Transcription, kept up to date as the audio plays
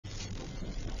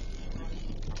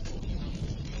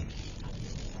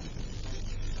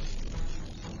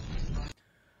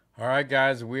All right,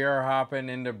 guys, we are hopping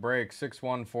into break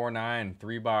 6149,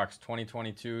 3-box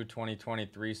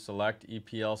 2022-2023 Select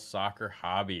EPL Soccer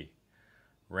Hobby.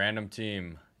 Random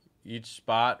team. Each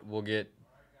spot will get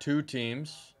 2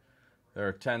 teams. There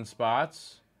are 10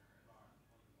 spots.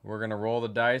 We're going to roll the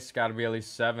dice. Got to be at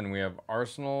least 7. We have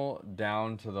Arsenal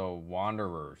down to the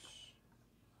Wanderers.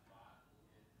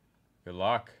 Good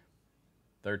luck.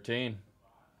 13.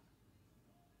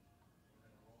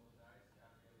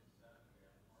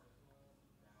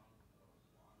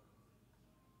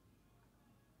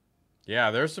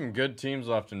 Yeah, there's some good teams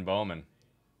left in Bowman.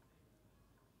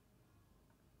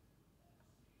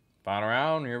 Final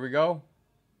round, here we go.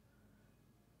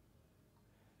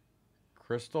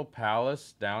 Crystal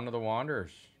Palace down to the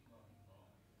Wanderers.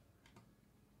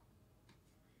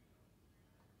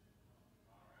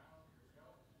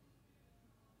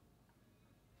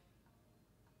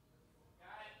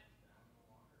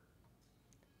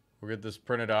 We'll get this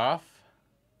printed off.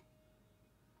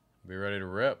 Be ready to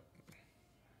rip.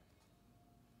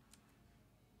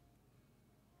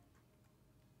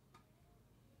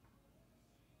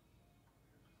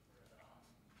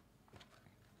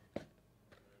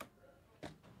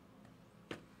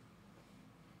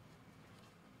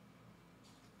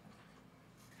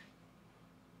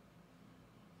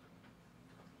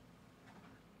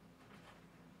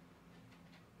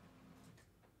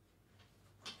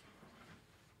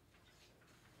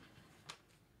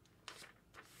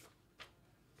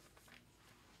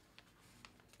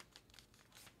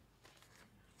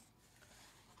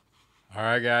 All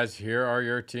right, guys, here are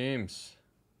your teams.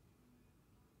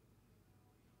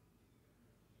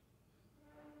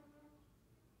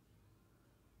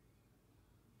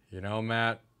 You know,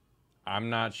 Matt, I'm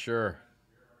not sure.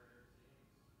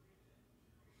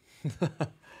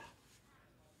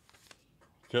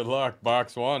 Good luck,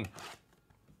 box 1.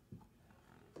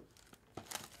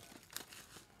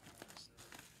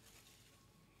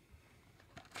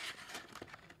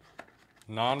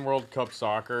 Non-World Cup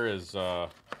soccer is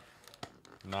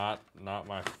not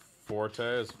my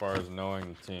forte as far as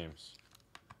knowing the teams.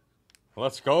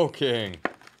 Let's go, King.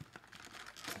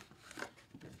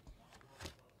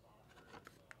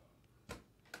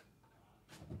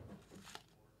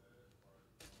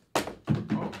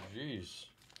 Oh, jeez.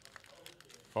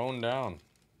 Phone down.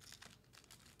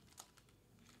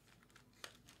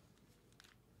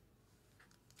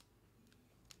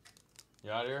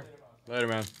 You out of here? Later,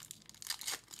 man.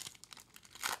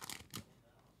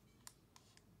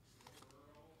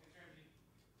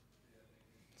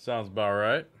 Sounds about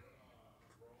right.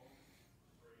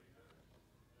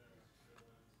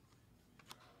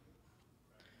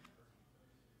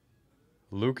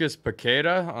 Lucas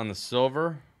Paqueta on the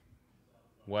silver.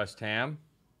 West Ham.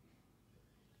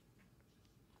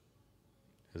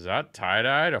 Is that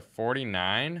tie-dye to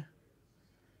 49?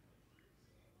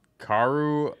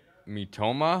 Karu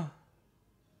Mitoma.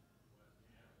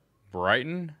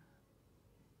 Brighton.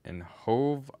 And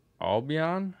Hove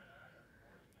Albion.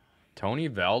 Tony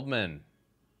Veldman.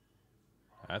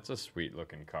 That's a sweet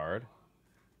looking card.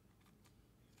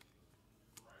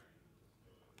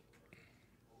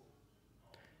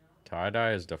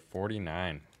 Tie-dye is to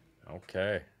 49.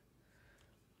 Okay.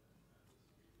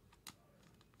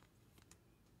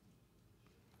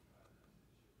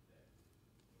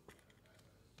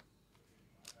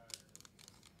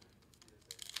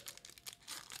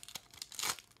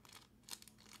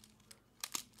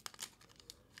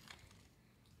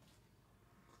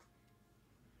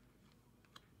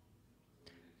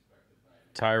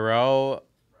 Tyrell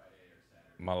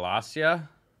Malacia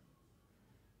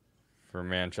for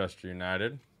Manchester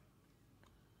United.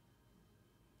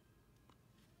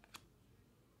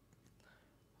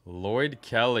 Lloyd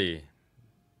Kelly,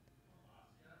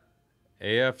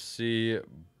 AFC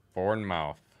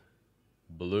Bournemouth,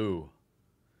 blue.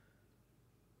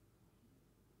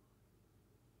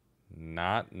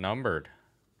 Not numbered.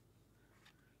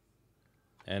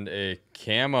 And a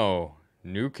camo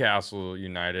Newcastle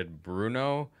United,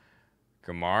 Bruno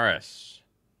Guimaraes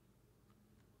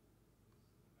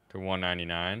to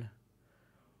 199.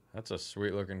 That's a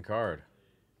sweet looking card.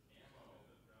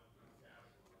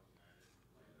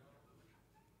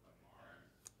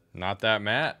 Not that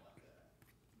matte.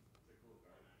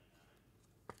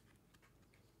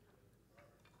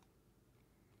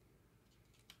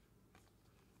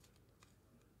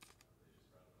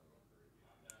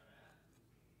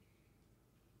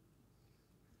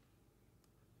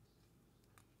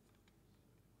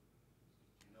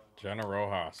 Jenna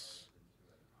Rojas.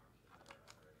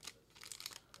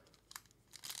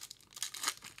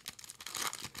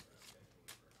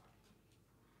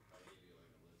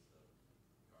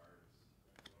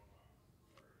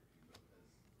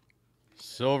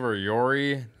 Silver,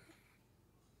 Yori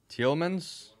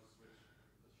Tielemans.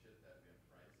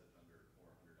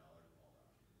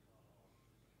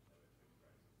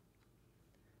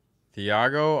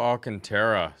 Thiago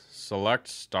Alcantara, select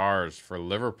stars for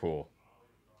Liverpool.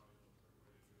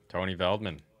 Tony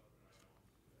Veldman.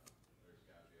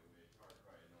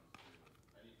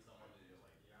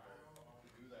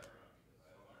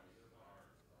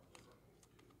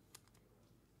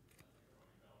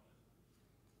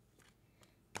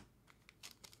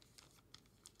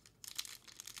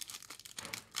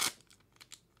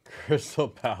 Crystal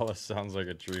Palace sounds like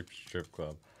a cheap strip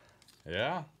club.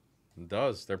 Yeah, it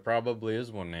does. There probably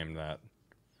is one named that.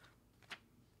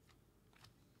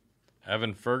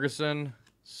 Evan Ferguson,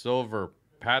 silver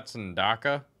Patson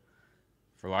Daka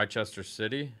for Leicester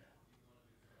City.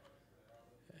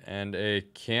 And a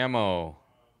camo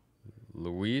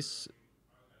Luis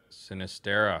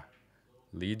Sinistera,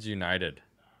 Leeds United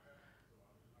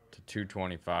to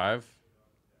 225.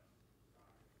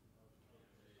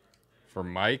 For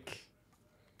Mike,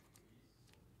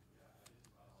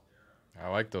 I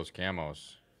like those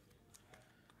camos.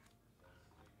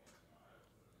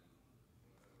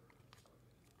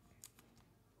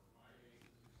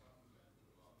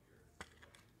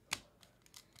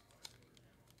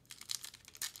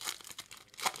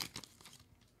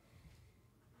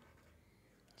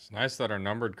 It's nice that our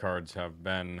numbered cards have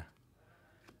been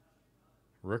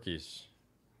rookies.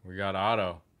 We got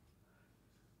Otto.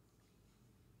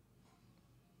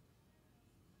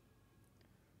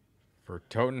 For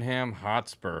Tottenham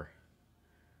Hotspur.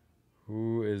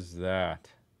 Who is that?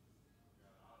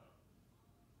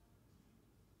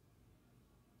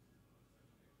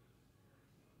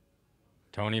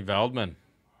 Tony Veldman.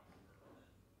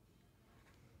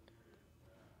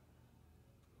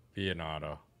 Be an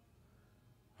auto.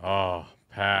 Oh,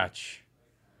 patch.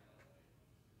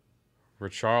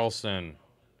 Richarlison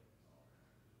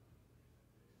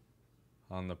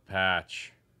on the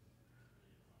patch.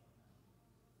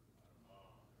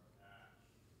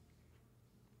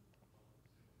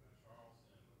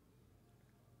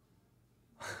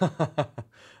 All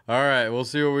right, we'll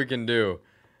see what we can do.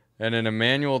 And an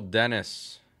Emmanuel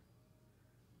Dennis,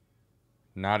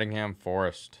 Nottingham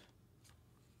Forest.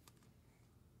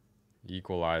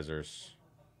 Equalizers.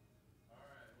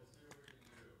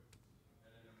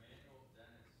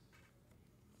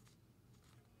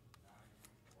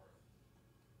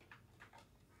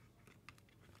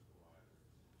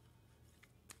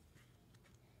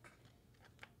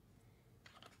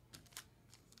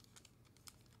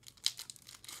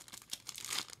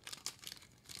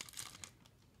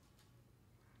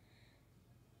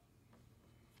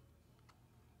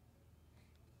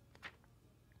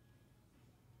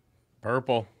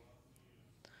 Purple.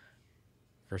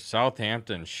 For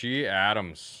Southampton, Shea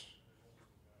Adams.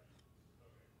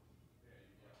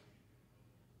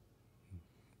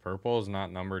 Purple is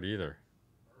not numbered either.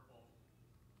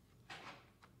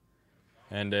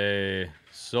 And a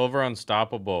silver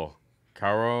unstoppable,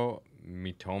 Karo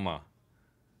Mitoma,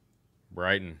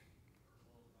 Brighton.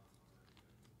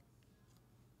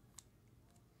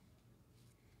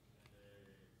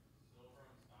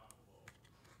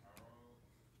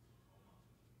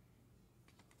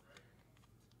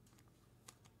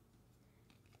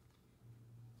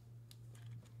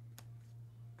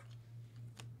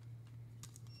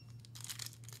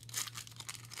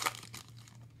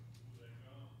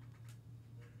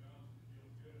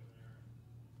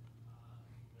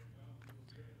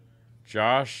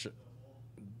 Josh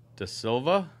De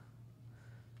Silva.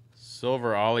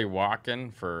 Silver Ollie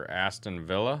Watkin for Aston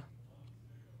Villa.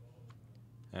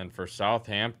 And for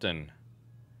Southampton,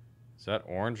 is that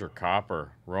orange or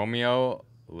copper? Romeo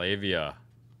Lavia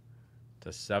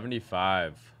to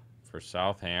 75 for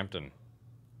Southampton.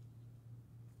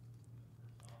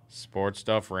 Sports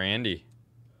Stuff Randy.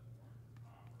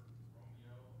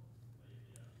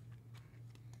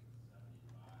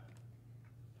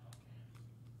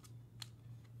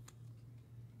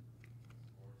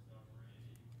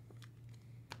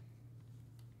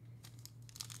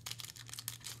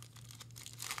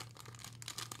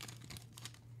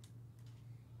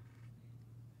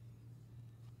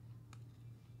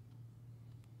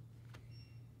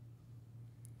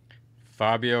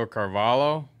 Fabio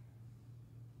Carvalho,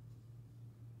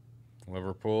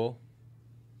 Liverpool.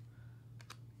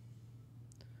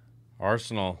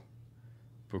 Arsenal,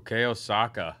 Bukayo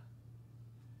Saka,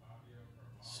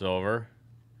 silver.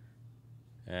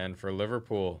 And for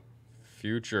Liverpool,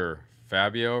 future,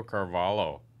 Fabio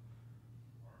Carvalho,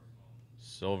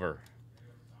 silver.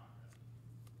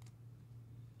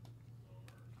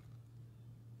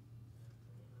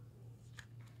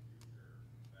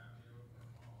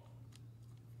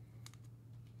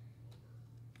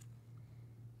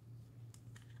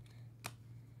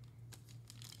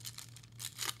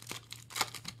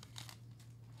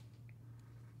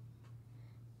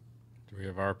 We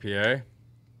have RPA.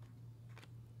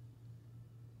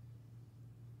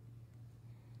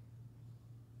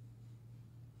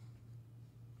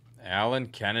 Alan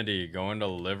Kennedy going to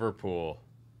Liverpool.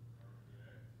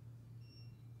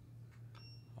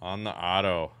 On the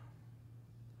auto.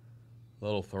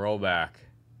 Little throwback.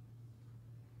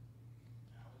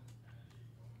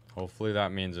 Hopefully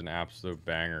that means an absolute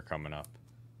banger coming up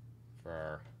for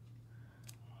our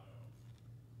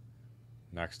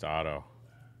next auto.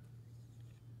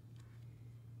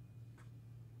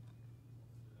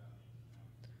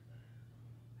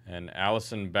 And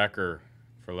Allison Becker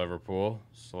for Liverpool.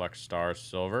 Select Stars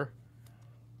Silver.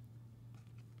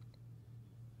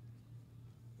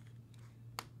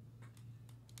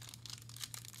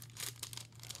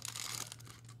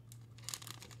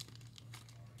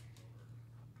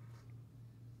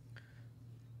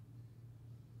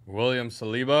 William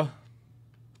Saliba.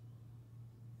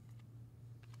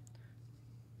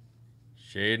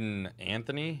 Jaden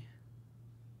Anthony.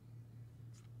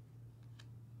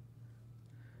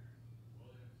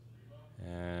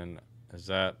 And is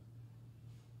that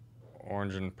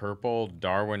orange and purple?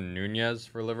 Darwin Nunez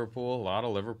for Liverpool. A lot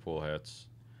of Liverpool hits.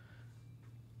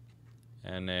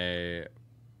 And a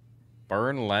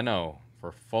Burn Leno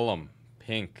for Fulham.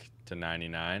 Pink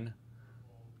 /99.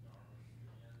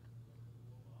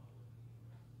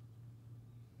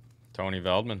 Tony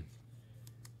Veldman.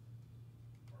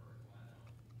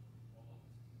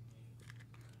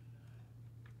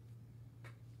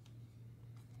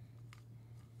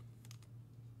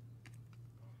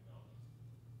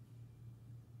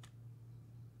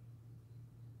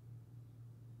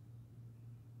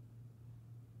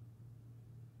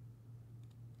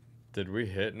 Did we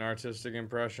hit an artistic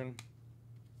impression?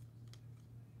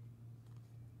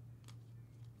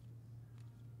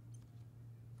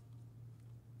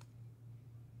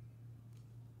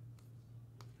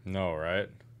 No, right?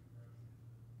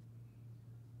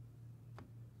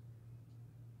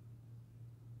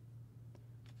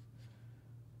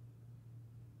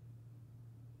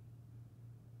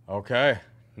 Okay.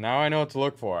 Now I know what to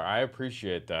look for. I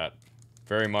appreciate that.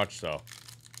 Very much so.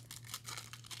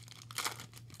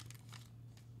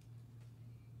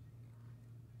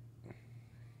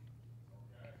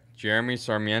 Jeremy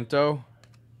Sarmiento.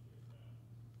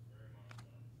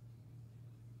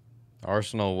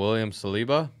 Arsenal William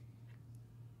Saliba.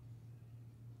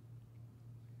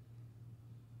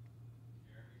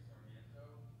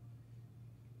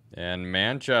 And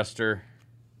Manchester.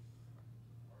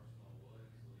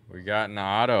 We got an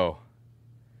auto.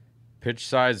 Pitch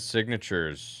size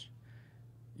signatures.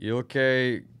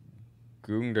 Ilkay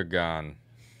Gundogan.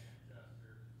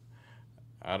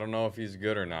 I don't know if he's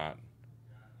good or not.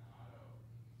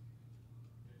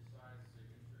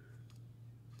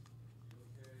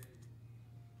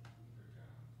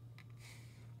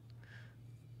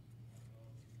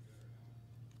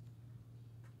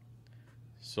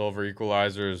 Silver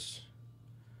equalizers.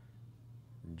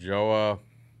 Joa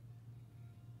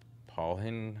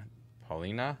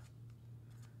Paulina.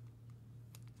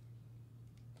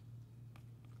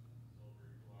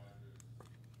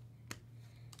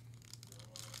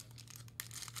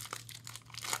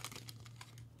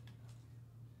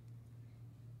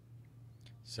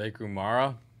 Sekou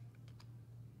Mara.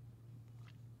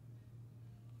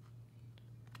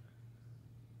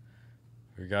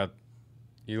 We got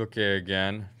Ilkay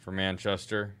again for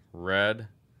Manchester. Red,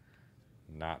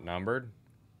 not numbered.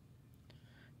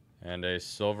 And a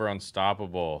silver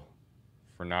unstoppable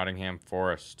for Nottingham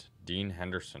Forest. Dean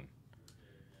Henderson.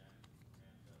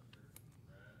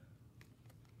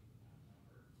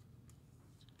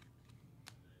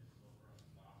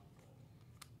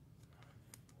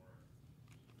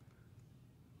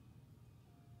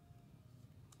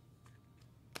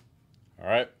 All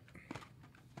right.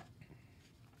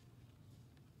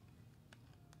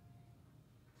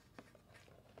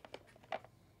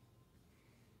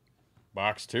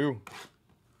 Box 2.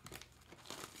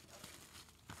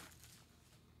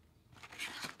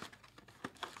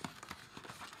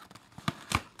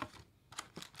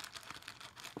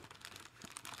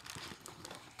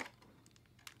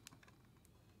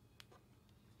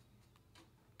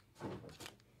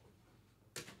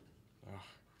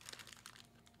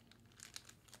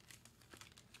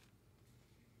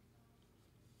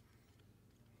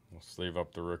 We'll sleeve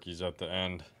up the rookies at the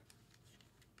end.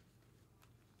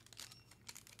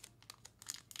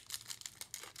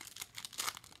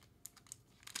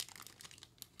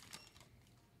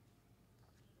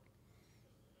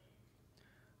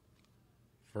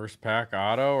 First pack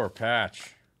auto or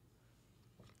patch?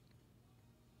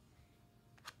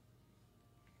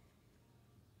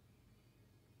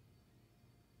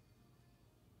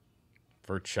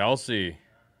 For Chelsea,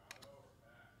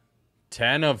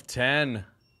 10 of 10.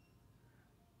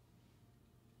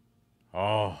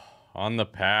 Oh, on the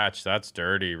patch. That's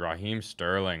dirty. Raheem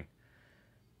Sterling.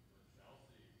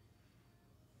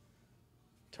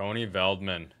 Tony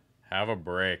Veldman. Have a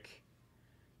break.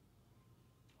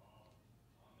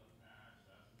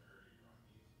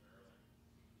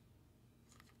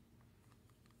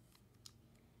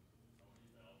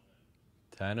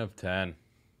 Ten of 10.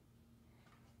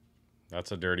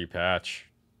 That's a dirty patch.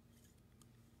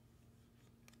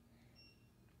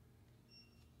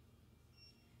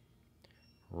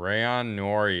 Rayon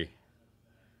Nori.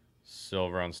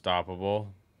 Silver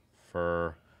Unstoppable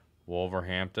for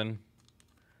Wolverhampton.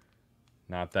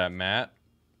 Not that matte.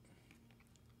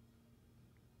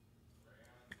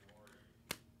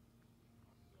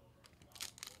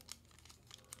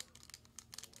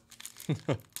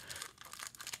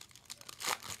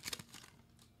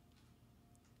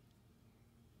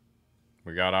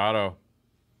 We got auto.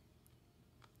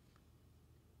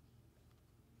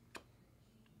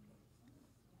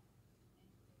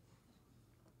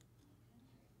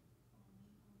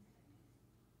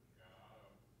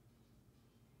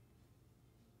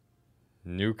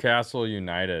 Newcastle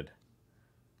United.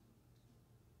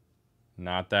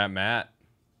 Not that matte.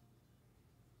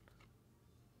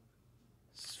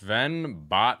 Sven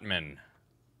Botman.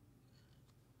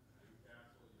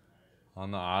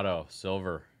 On the auto.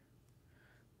 Silver.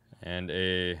 And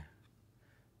a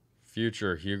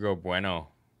future Hugo Bueno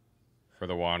for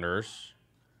the Wanderers.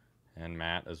 And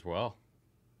Matt as well.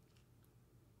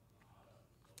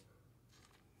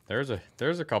 There's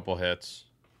a couple hits.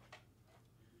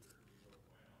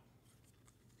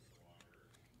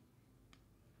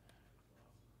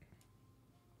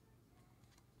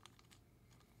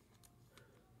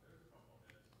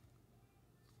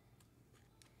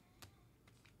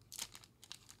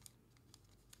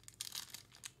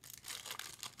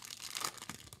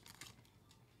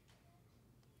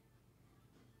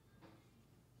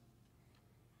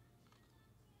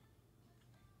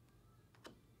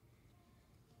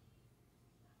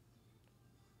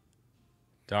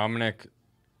 Dominic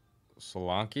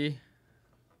Solanke,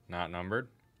 not numbered.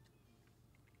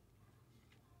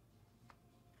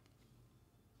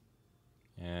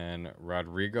 And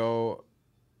Rodrigo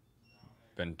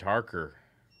Bentarker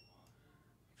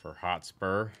for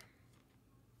Hotspur.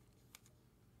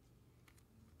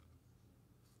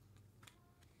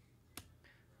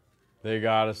 They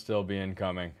gotta still be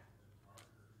incoming.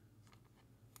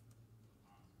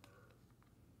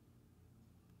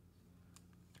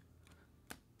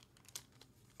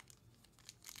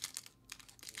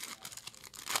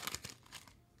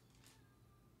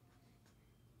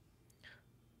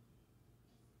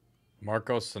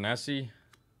 Marco Senesi.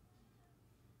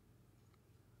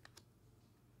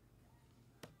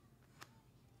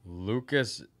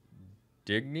 Lucas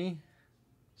Digne,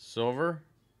 silver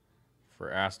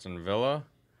for Aston Villa.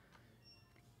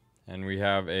 And we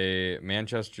have a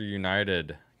Manchester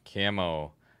United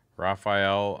camo,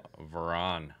 Rafael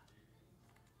Varane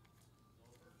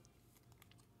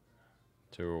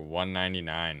to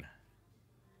 199.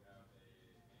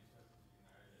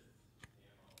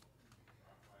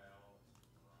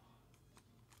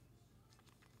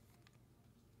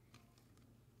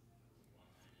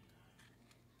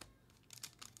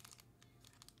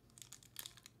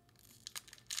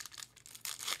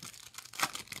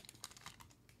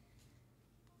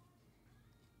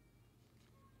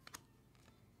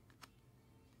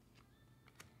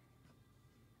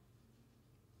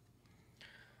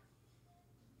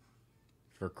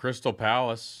 For Crystal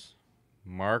Palace,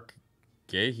 Mark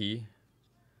Gahey,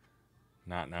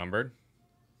 not numbered.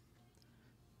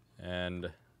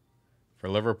 And for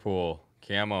Liverpool,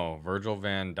 camo, Virgil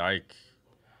van Dijk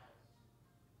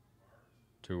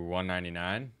to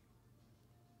 199.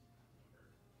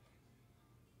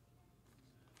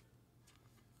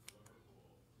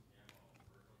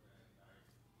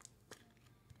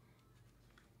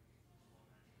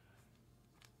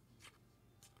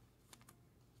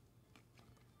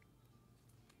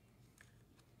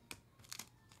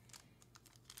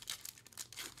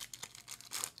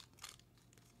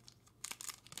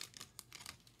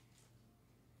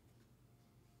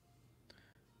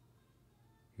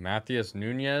 Matheus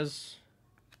Nunes,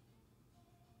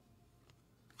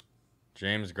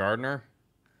 James Gardner,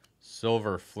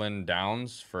 silver Flynn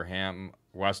Downs for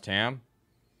West Ham,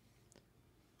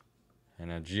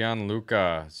 and a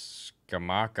Gianluca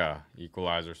Scamacca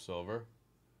equalizer silver.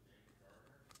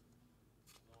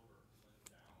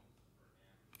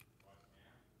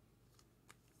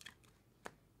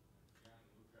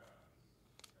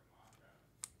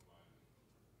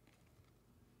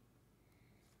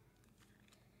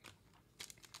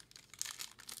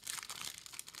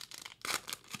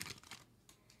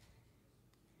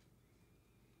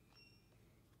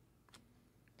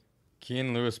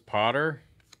 Keen Lewis Potter.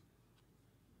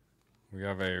 We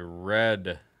have a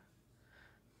red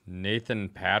Nathan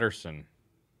Patterson.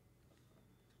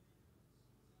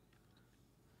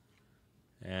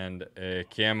 And a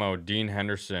camo Dean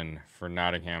Henderson for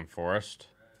Nottingham Forest.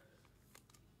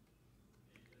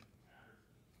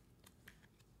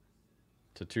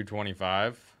 To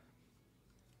 225.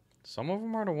 Some of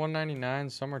them are to 199,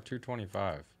 some are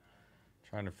 225.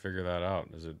 Trying to figure that out.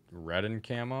 Is it red and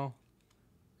camo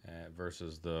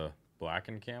versus the black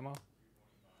and camo?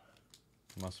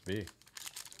 Must be.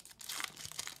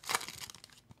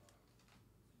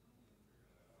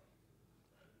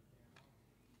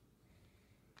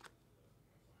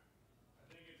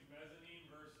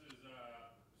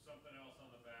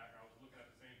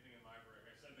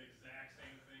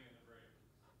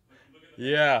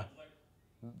 Yeah.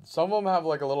 Some of them have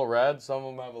like a little red. Some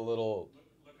of them have a little.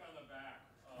 Look on the back.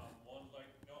 One's like,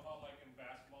 you know how like in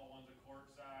basketball, one's a court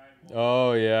side.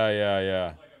 Oh yeah.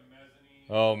 Like a mezzanine.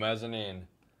 Oh, mezzanine,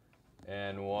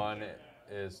 and one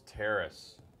is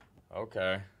terrace.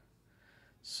 Okay.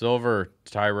 Silver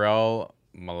Tyrell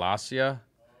Malacia,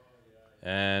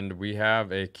 and we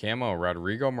have a camo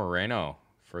Rodrigo Moreno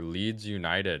for Leeds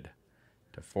United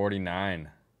to 49,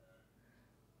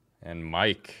 and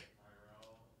Mike.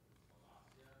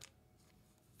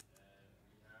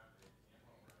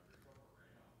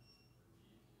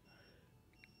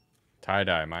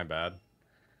 Tie-dye, my bad.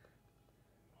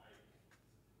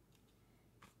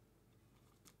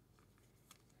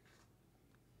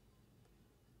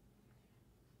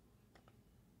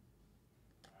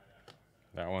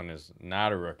 That one is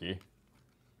not a rookie.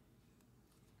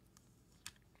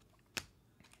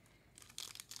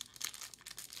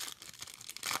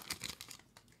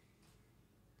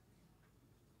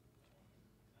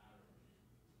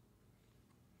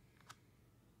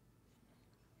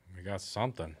 We got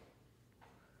something.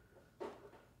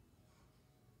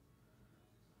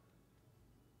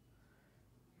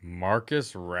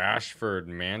 Marcus Rashford,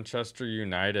 Manchester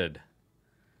United.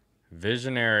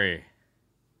 Visionary.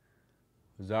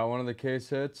 Is that one of the case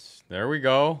hits? There we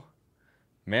go.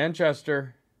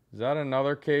 Manchester. Is that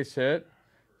another case hit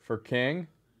for King?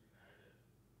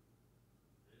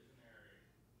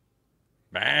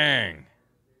 Bang.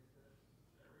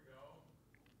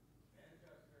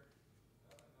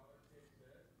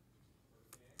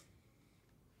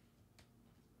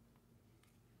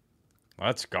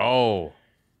 Let's go.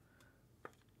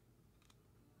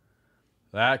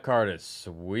 That card is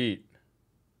sweet.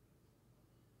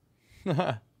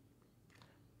 There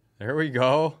we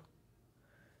go.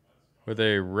 With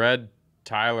a red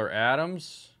Tyler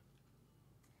Adams.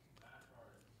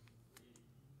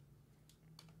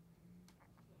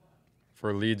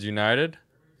 For Leeds United.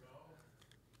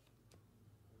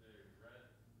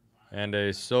 And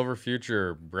a silver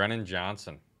future Brennan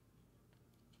Johnson.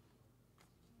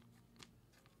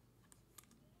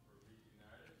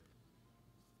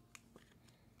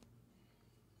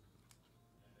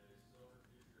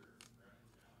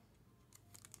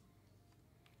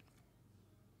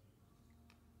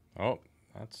 Oh,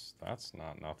 that's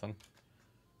not nothing.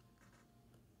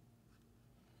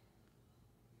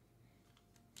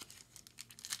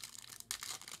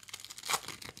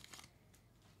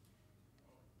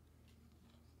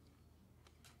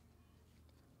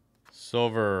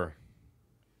 Silver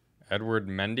Edward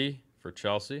Mendy for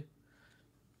Chelsea.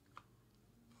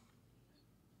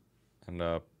 And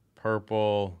a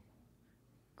purple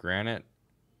Granite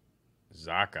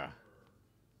Xhaka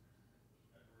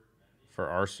for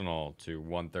Arsenal to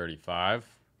 135.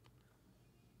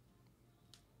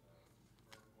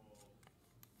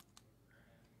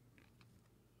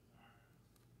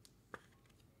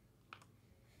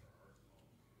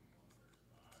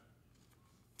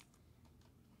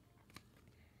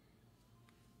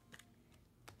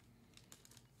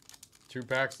 Two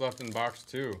packs left in box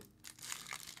 2.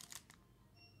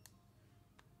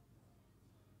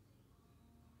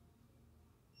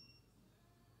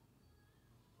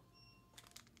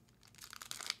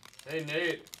 Hey,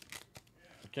 Nate.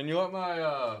 Can you let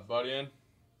my buddy in?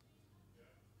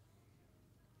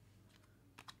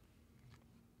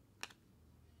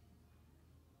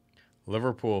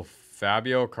 Liverpool,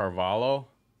 Fabio Carvalho.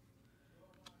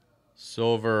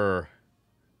 Silver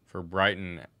for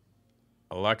Brighton,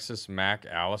 Alexis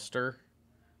McAllister.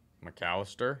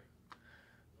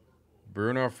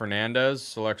 Bruno Fernandes,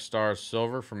 Select Stars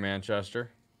Silver for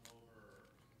Manchester.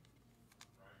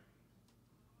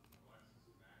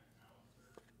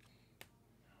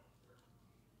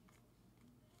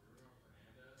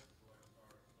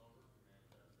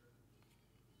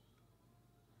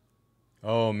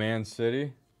 Oh, Man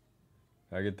City.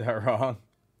 Did I get that wrong?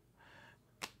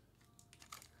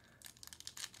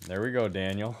 There we go,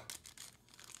 Daniel.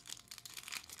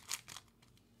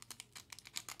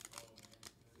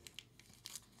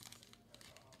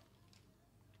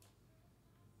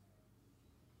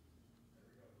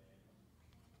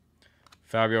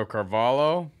 Fabio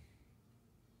Carvalho.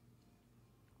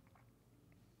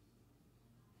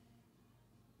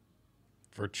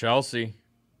 For Chelsea.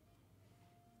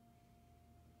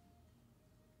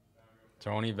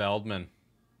 Tony Veldman.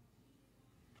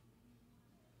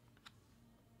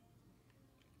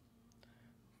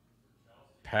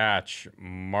 Patch.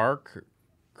 Mark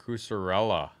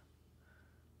Cusarella.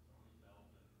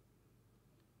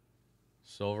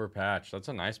 Silver patch. That's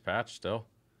a nice patch still.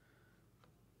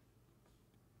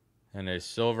 And a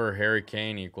silver Harry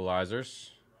Kane equalizers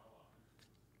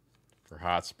for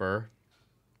Hotspur.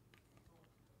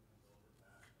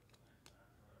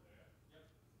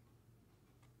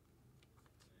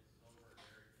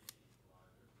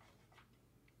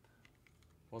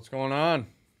 What's going on?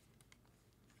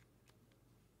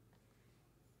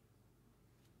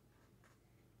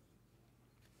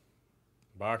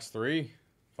 Box 3.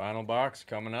 Final box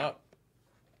coming up.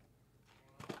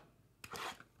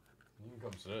 You can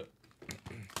come sit.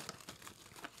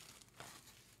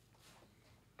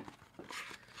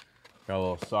 Got a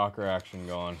little soccer action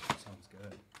going. Sounds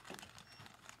good.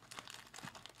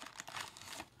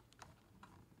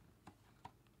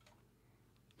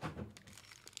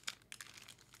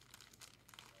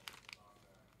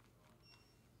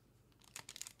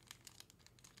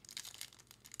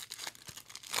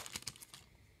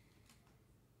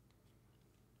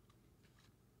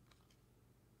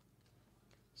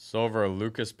 Silver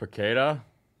Lucas Paqueta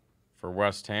for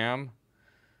West Ham.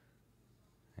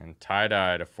 And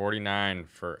tie-dye to 49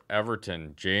 for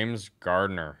Everton, James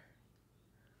Gardner.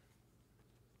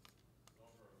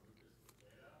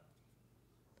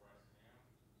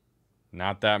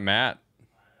 Not that matte.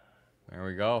 There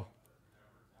we go.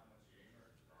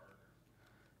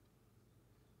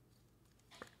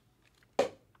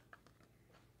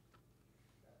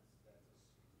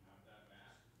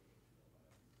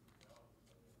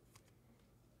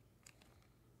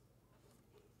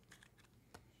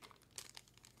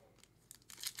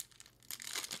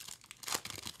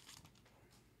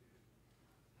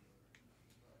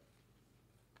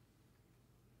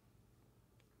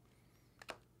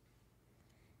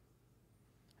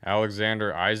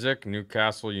 Alexander Isaac,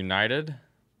 Newcastle United.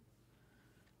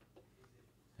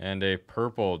 And a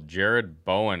purple Jared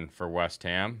Bowen for West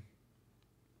Ham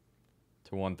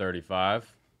to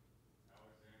 135.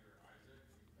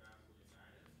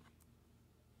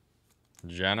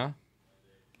 Jenna.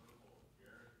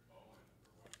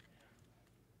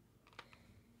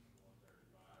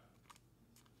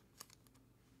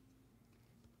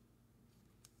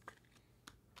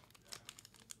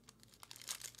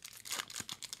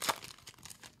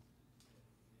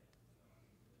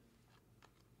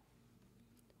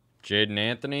 Jaden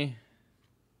Anthony.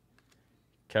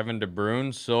 Kevin De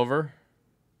Bruyne, silver.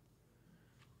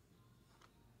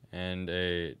 And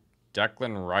a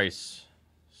Declan Rice,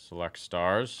 select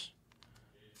stars.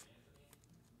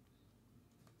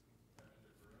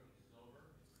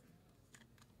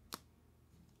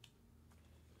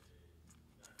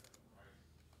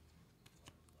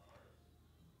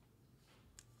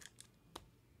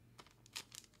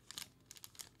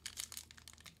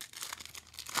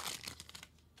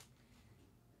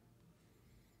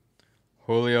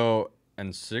 Julio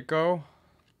Enciso.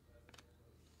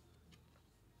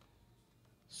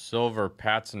 Silver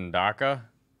Patson Daka.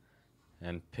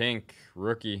 And pink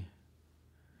rookie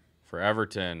for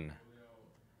Everton,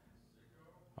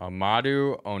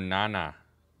 Amadou Onana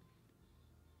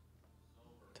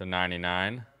to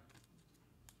 99.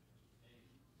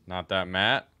 Not that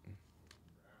matte.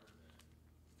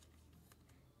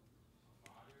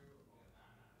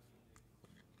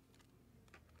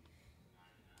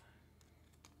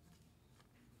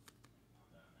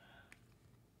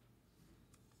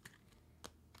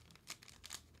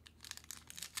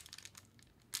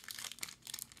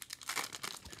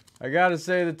 I gotta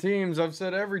say the teams. I've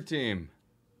said every team.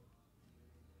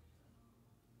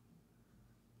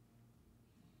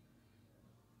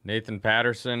 Nathan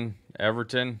Patterson,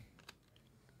 Everton.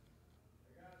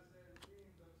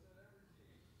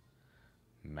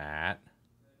 Matt.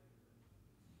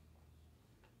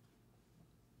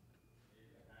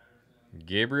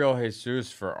 Gabriel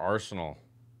Jesus for Arsenal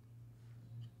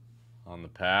on the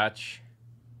patch.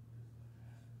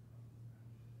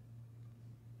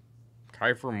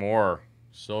 Kiefer Moore,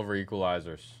 silver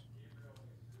equalizers.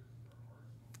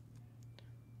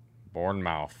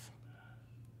 Bournemouth.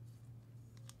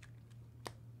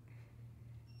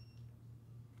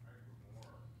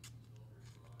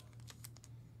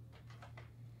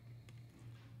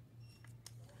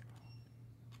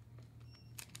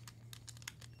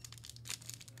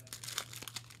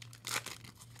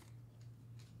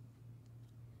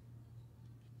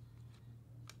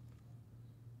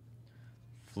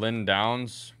 Flynn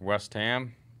Downs, West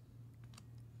Ham.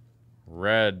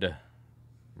 Red,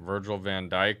 Virgil van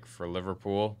Dijk for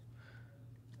Liverpool.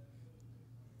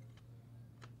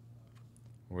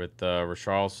 With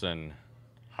Richarlison,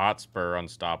 Hotspur,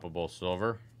 Unstoppable,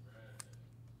 silver.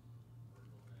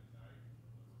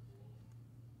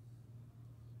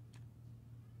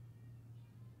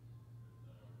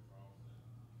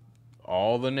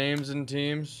 All the names and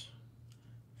teams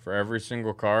for every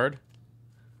single card.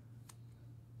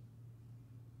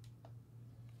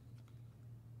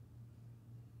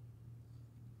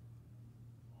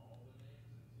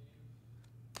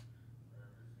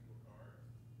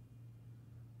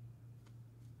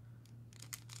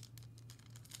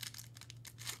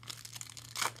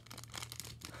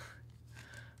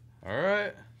 All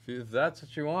right, if that's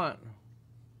what you want.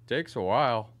 Takes a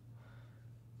while.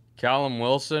 Callum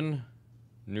Wilson,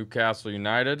 Newcastle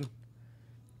United.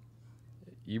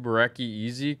 Ibareki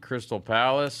Easy, Crystal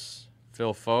Palace.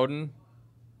 Phil Foden,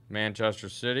 Manchester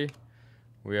City.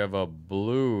 We have a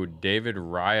blue David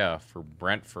Raya for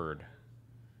Brentford.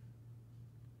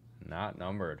 Not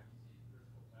numbered.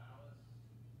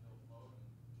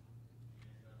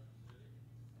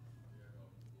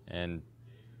 And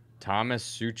Thomas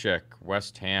Suchek,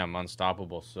 West Ham,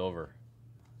 Unstoppable, silver.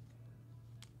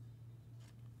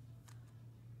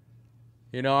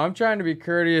 You know, I'm trying to be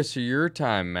courteous of your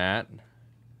time, Matt.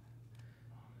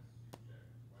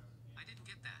 I didn't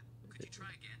get that. Could you try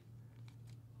again?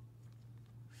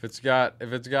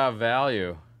 If it's got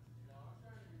value.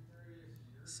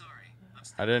 Sorry, I'm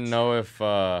still I didn't know if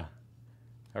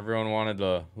everyone wanted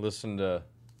to listen to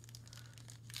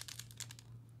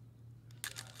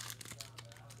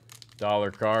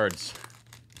dollar cards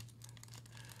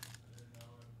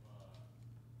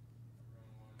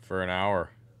for an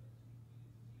hour.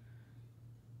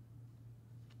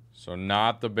 So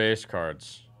not the base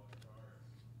cards.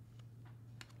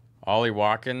 Ollie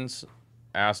Watkins,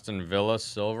 Aston Villa,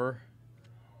 silver.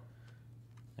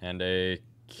 And a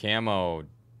camo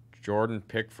Jordan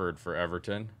Pickford for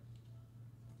Everton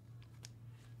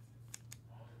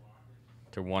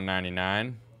to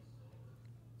 199.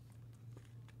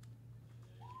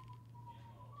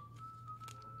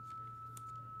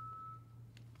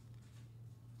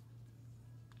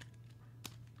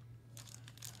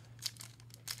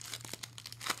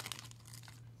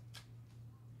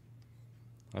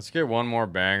 Let's get one more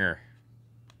banger.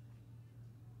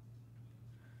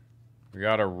 We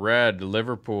got a red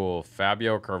Liverpool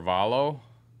Fabio Carvalho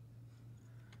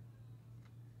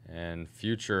and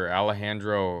future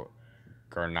Alejandro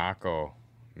Garnacho,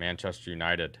 Manchester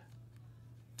United.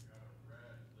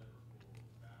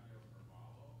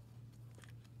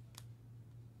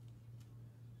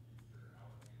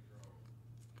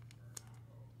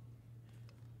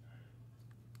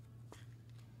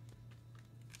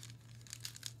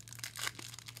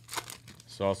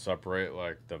 So I'll separate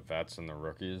like the vets and the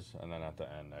rookies, and then at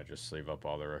the end I just sleeve up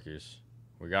all the rookies.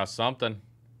 We got something.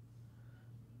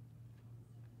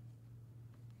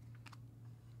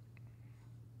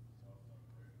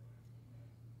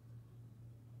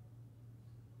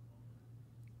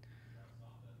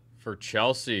 For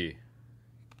Chelsea,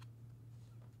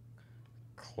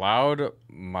 Cloud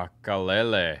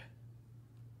Makalele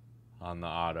on the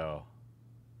auto.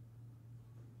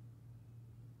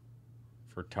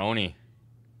 For Tony.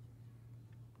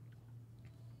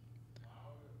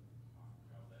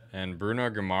 And Bruno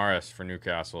Guimaraes for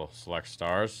Newcastle. Select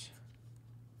stars.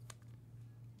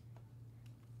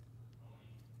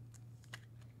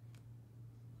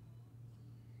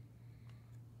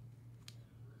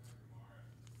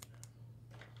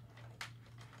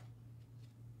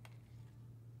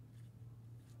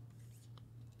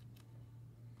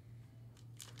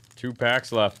 Two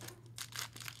packs left.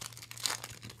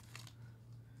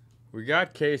 We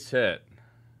got case hit.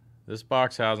 This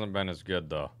box hasn't been as good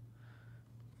though.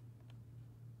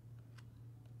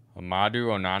 Amadou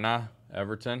Onana,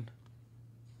 Everton.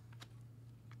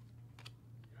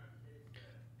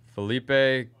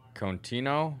 Felipe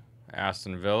Coutinho,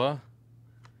 Aston Villa.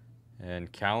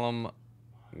 And Callum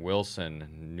Wilson,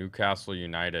 Newcastle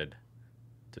United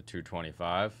to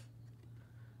 225.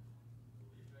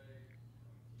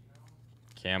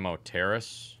 Camo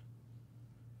Terrace.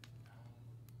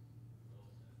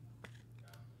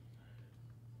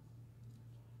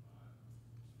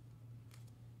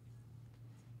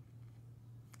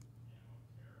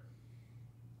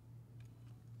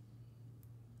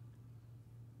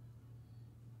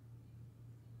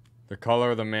 The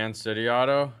color of the Man City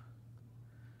auto.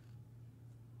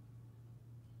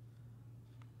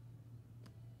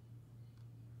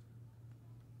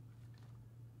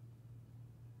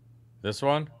 This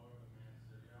one?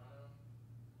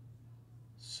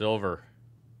 silver.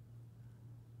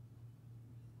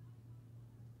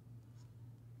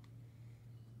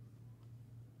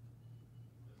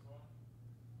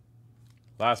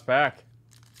 Last pack.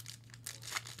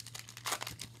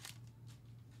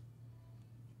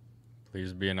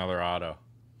 Please be another auto.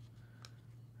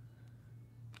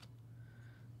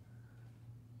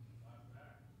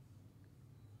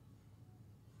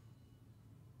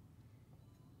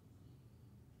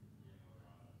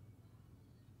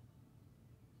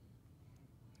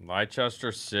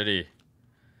 Leicester City.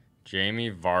 Jamie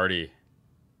Vardy.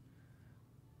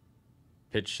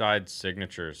 Pitch side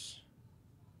signatures.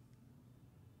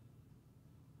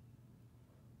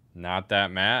 Not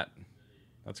that Matt.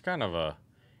 That's kind of a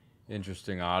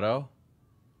interesting auto.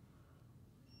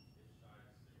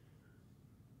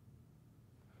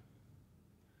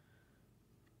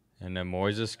 And then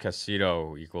Moises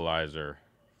Caicedo equalizer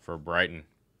for Brighton.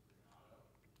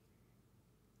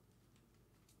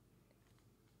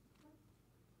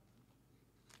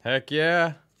 Heck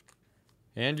yeah.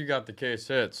 And you got the case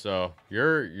hit, so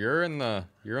you're in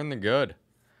the good.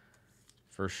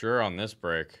 For sure on this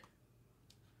break.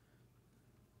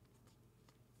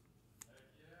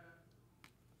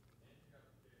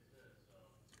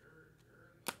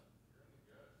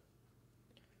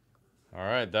 All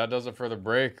right, that does it for the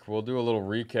break. We'll do a little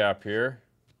recap here.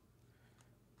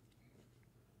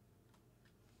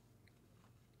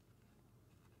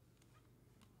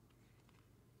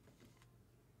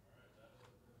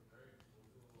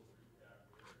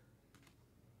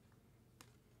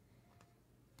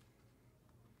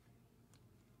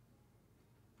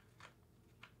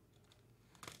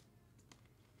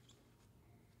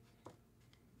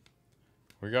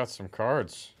 We got some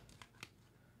cards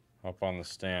up on the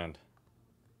stand.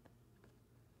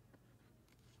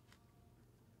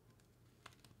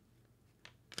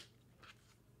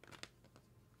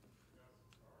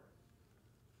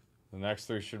 The next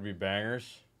three should be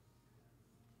bangers.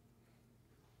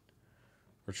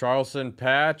 Richarlison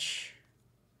patch.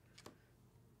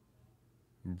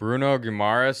 Bruno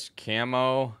Guimaraes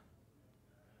camo.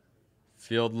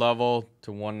 Field level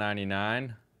to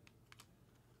 199.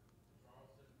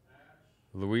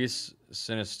 Luis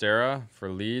Sinisterra for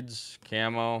Leeds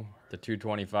camo to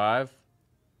 225.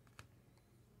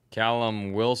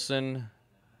 Callum Wilson,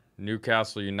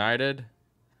 Newcastle United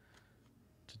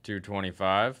to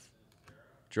 225.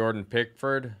 Jordan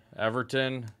Pickford,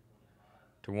 Everton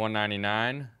to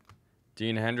 199.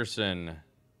 Dean Henderson,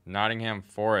 Nottingham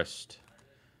Forest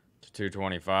to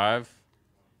 225.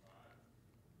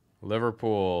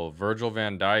 Liverpool, Virgil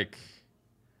van Dijk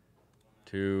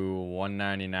to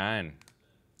 199.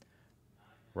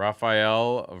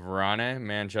 Rafael Varane,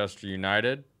 Manchester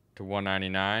United to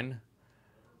 199.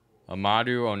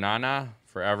 Amadou Onana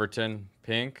for Everton,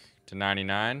 pink to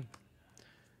 99.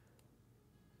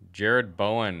 Jared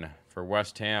Bowen for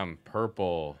West Ham,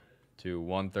 purple to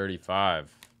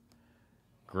 135.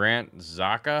 Grant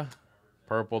Xhaka,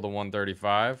 purple to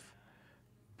 135.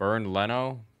 Bernd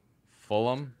Leno,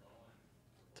 Fulham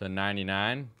to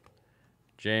 99.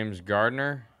 James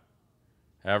Gardner,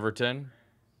 Everton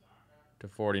to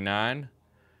 49.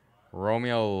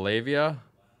 Romeo Lavia,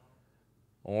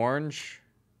 orange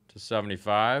to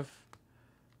 75.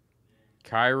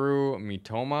 Kairu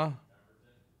Mitoma,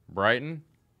 Brighton,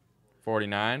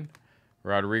 49.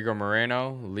 Rodrigo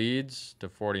Moreno, Leeds to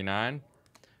 49.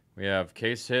 We have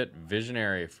case hit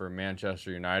visionary for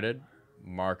Manchester United,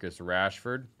 Marcus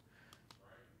Rashford.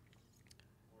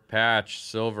 Patch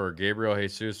silver, Gabriel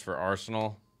Jesus for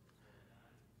Arsenal.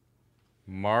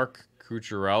 Mark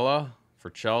Cucurella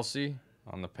for Chelsea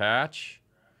on the patch.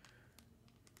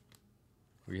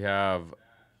 We have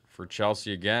for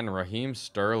Chelsea again, Raheem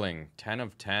Sterling, 10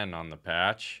 of 10 on the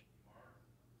patch.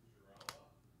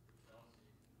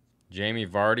 Jamie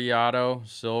Vardy auto,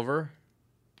 silver.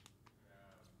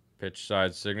 Pitch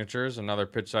side signatures. Another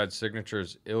pitch side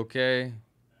signatures, Ilkay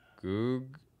Gundogan.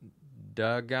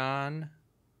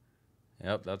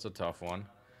 Yep, that's a tough one.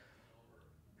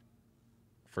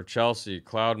 For Chelsea,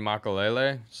 Cloud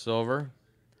Makalele, silver.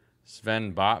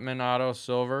 Sven Botman auto,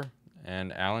 silver.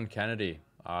 And Alan Kennedy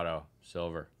auto,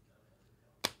 silver.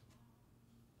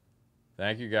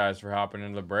 Thank you guys for hopping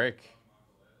into the break.